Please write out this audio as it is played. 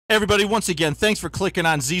Everybody, once again, thanks for clicking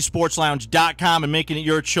on zsportslounge.com and making it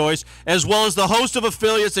your choice, as well as the host of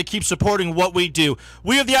affiliates that keep supporting what we do.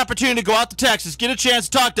 We have the opportunity to go out to Texas, get a chance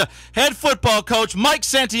to talk to head football coach Mike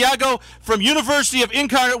Santiago from University of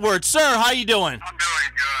Incarnate Word. Sir, how you doing? I'm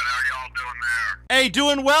doing good. How are y'all doing there? Hey,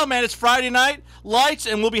 doing well, man. It's Friday night, lights,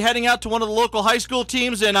 and we'll be heading out to one of the local high school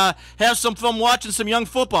teams and have some fun watching some young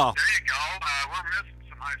football. There you go. We're missing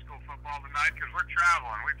some high school football tonight because we're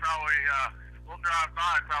traveling. We probably we'll drive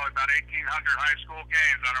by probably about 1,800 high school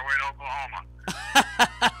games on our way to Oklahoma.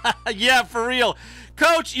 Yeah, for real.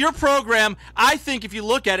 Coach, your program, I think if you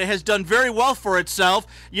look at it, has done very well for itself.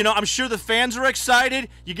 You know, I'm sure the fans are excited.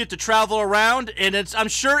 You get to travel around, and I'm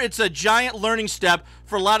sure it's a giant learning step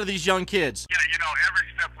for a lot of these young kids. Yeah, you know, every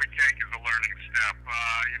step we take is a learning step.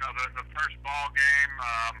 You know, the first ball game,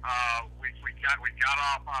 we got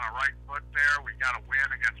off on a right foot there. We got a win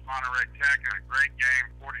against Monterey Tech in a great game,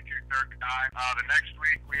 42-39. The next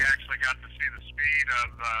week, we actually got to see the speed of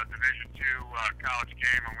Division II college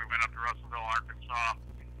game when we went up to Russellville, Arkansas,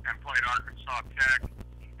 and played Arkansas Tech.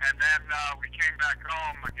 And then we came back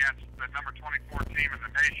home against the number 24 team in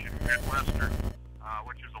the nation, Midwestern,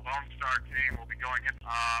 which is a Lone Star team. We'll be going in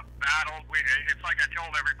battled. It's like I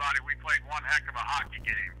told everybody, we played one heck of a hockey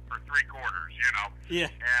game for 3 quarters, you know. Yeah.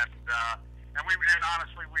 And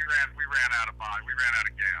honestly, we ran out of body. We ran out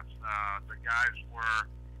of gas. The guys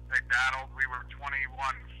they battled. We were 21-7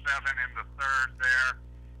 in the third there,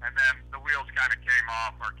 and then the wheels kind of came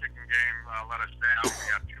off. Our kicking game let us down. We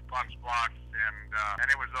got 2 punts blocked, and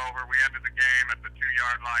it was over. We ended the game at the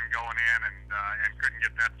 2-yard line going in, and couldn't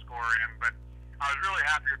get that score in. But I was really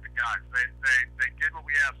happy with the guys. They did what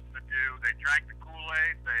we asked them to do. They drank the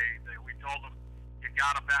Kool-Aid. We told them, you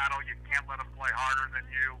got to battle. You can't let them play harder than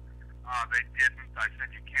you. They didn't. I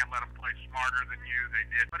said you can't let them play smarter than you. They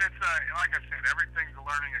did. But it's like I said, everything's a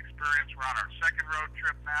learning experience. We're on our second road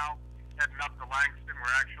trip now, heading up to Langston.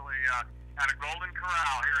 We're actually at a Golden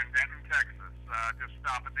Corral here in Denton, Texas, just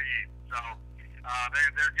stopping to eat. So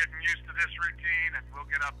they're getting used to this routine, and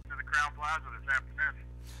we'll get up to the Crown Plaza this afternoon.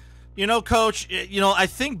 You know, Coach, I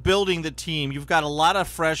think building the team, you've got a lot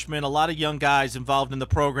of freshmen, a lot of young guys involved in the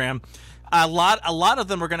program. A lot of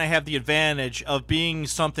them are going to have the advantage of being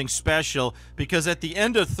something special because at the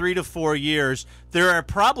end of 3 to 4 years, they're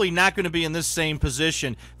probably not going to be in this same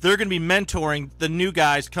position. They're going to be mentoring the new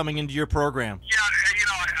guys coming into your program. Yeah, you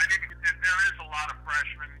know, there is a lot of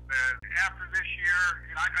freshmen. After this year,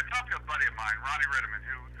 you know, I talked to a buddy of mine, Ronnie Ritteman,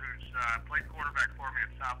 who's played quarterback for me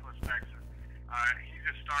at Southwest Texas. He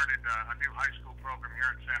just started a new high school program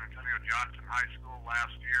here at San Antonio Johnson High School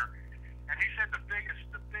last year. And he said the biggest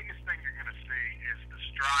thing you're going to see is the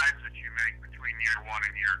strides that you make between year 1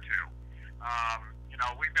 and year 2. You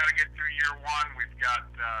know, we've got to get through year 1. We've got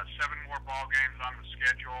 7 more ball games on the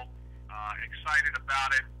schedule. Excited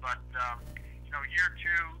about it, but you know, year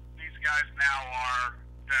 2, these guys now are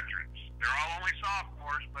veterans. They're all only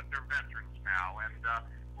sophomores, but they're veterans now, and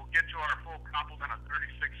we'll get to our full complement of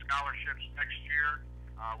 36 scholarships next year.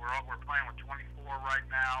 We're playing with 24 right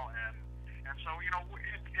now, and so, you know,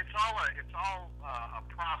 it's all a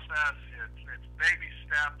process. It's baby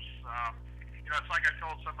steps. You know, it's like I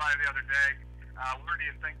told somebody the other day. Where do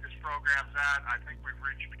you think this program's at? I think we've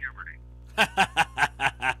reached puberty.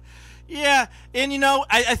 Yeah, and you know,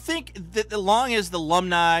 I think that as long as the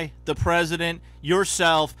alumni, the president,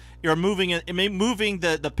 yourself, you're moving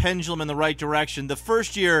the pendulum in the right direction, the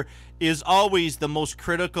first year is always the most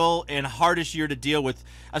critical and hardest year to deal with.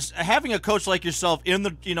 Having a coach like yourself in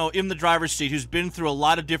the driver's seat, who's been through a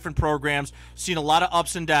lot of different programs, seen a lot of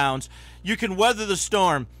ups and downs, you can weather the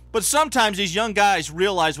storm. But sometimes these young guys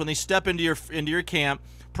realize when they step into your camp,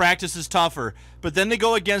 practice is tougher. But then they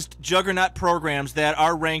go against juggernaut programs that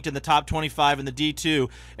are ranked in the top 25 in the D2,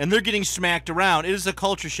 and they're getting smacked around. It is a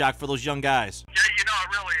culture shock for those young guys. Yeah, you know, it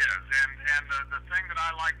really is. And the thing that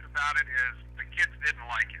I liked about it is the kids didn't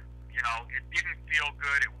like it. You know, it didn't feel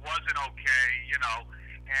good. It wasn't okay, you know.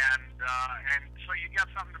 And so you got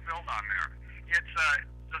something to build on there. It's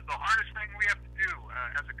the hardest thing we have to do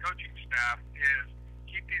as a coaching staff is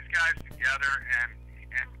keep these guys together and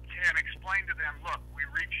explain to them, look, we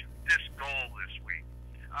reached this goal this week.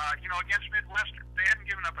 You know, against Midwestern, they hadn't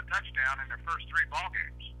given up a touchdown in their first 3 ball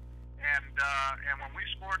games. And when we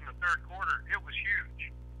scored in the third quarter, it was huge.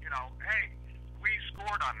 You know, hey, we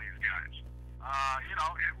scored on these guys. You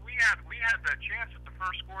know, we had the chance at the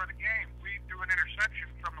first score of the game. We threw an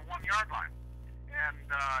interception from the 1-yard line. And,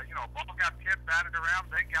 you know, ball got tipped, batted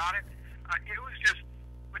around, they got it. It was just,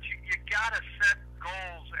 but you got to set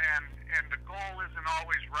goals, and the goal isn't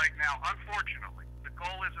always right now, unfortunately. The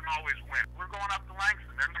goal isn't always win. We're going up to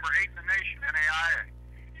Langston. They're number 8 in the nation, NAIA.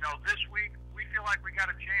 You know, this week we feel like we got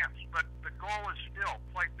a chance. But the goal is still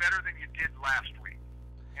play better than you did last week.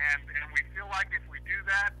 And we feel like if we do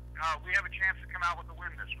that, we have a chance to come out with a win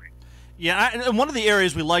this week. Yeah, and one of the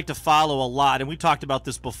areas we like to follow a lot, and we talked about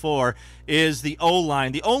this before, is the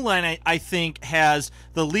O-line. The O-line, I think, has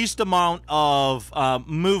the least amount of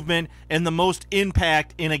movement and the most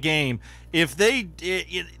impact in a game. If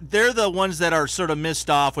they're the ones that are sort of missed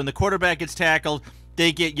off. When the quarterback gets tackled,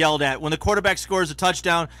 they get yelled at. When the quarterback scores a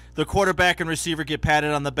touchdown, the quarterback and receiver get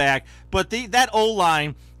patted on the back. But that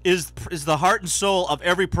O-line is the heart and soul of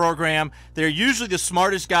every program. They're usually the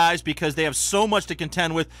smartest guys because they have so much to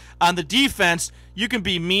contend with. On the defense, you can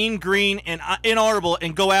be mean, green, and inaudible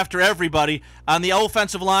and go after everybody. On the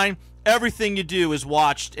offensive line, everything you do is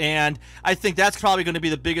watched, and I think that's probably going to be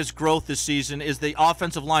the biggest growth this season is the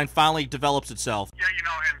offensive line finally develops itself. Yeah,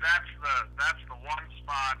 and that's the one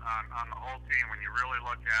spot on the whole team when you really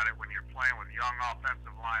look at it, when you're playing with young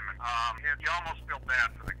offensive linemen. You almost feel bad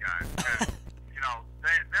for the guys because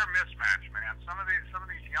they're mismatched, man. Some of these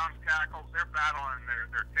young tackles, they're battling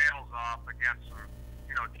their tails off against some,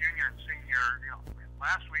 junior and senior,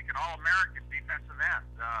 last week an All-American defensive end.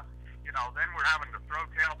 Then we're having to throw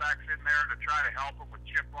tailbacks in there to try to help them with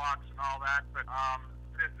chip blocks and all that. But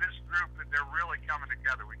this group, they're really coming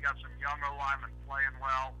together. We got some young O-linemen playing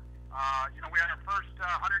well. We had our first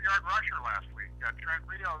 100-yard rusher last week. Trent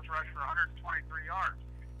Rios rushed for 123 yards.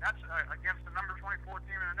 That's against the number 24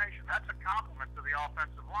 team in the nation. That's a compliment to the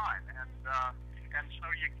offensive line. And so,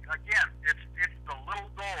 it's the little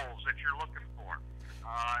goals that you're looking for.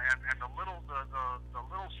 And the little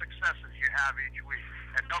successes you have each week,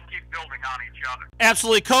 and they'll keep building on each other.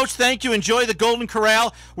 Absolutely, Coach. Thank you. Enjoy the Golden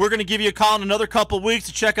Corral. We're going to give you a call in another couple of weeks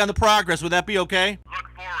to check on the progress. Would that be okay? Look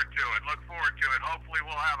forward to it. Hopefully,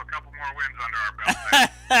 we'll have a couple more wins under our belt.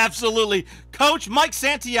 Absolutely, Coach Mike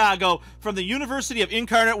Santiago from the University of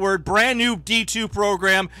Incarnate Word, brand new D2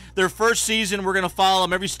 program. Their first season. We're going to follow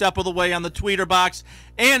them every step of the way on the Twitter box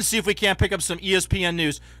and see if we can't pick up some ESPN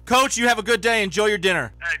news. Coach, you have a good day. Enjoy your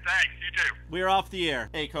dinner. Hey, thanks. You too. We're off the air.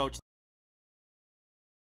 Hey, Coach.